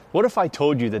What if I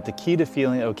told you that the key to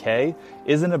feeling okay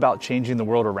isn't about changing the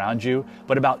world around you,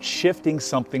 but about shifting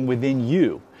something within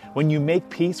you? When you make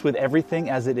peace with everything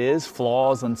as it is,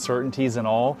 flaws, uncertainties, and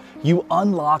all, you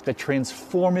unlock a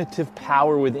transformative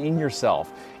power within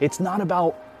yourself. It's not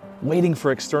about waiting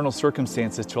for external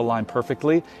circumstances to align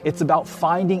perfectly. It's about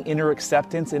finding inner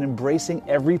acceptance and embracing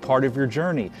every part of your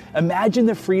journey. Imagine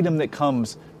the freedom that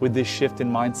comes with this shift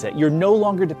in mindset. You're no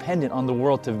longer dependent on the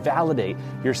world to validate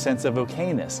your sense of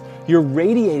okayness. You're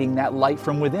radiating that light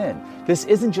from within. This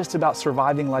isn't just about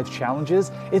surviving life's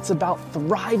challenges, it's about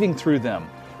thriving through them.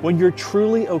 When you're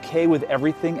truly okay with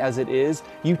everything as it is,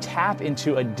 you tap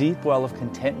into a deep well of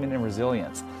contentment and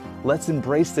resilience. Let's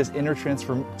embrace this inner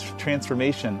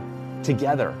transformation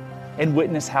together and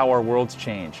witness how our worlds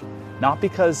change. Not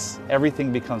because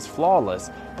everything becomes flawless,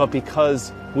 but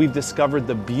because we've discovered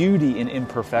the beauty in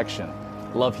imperfection.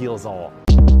 Love heals all.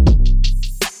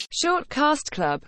 Shortcast Club.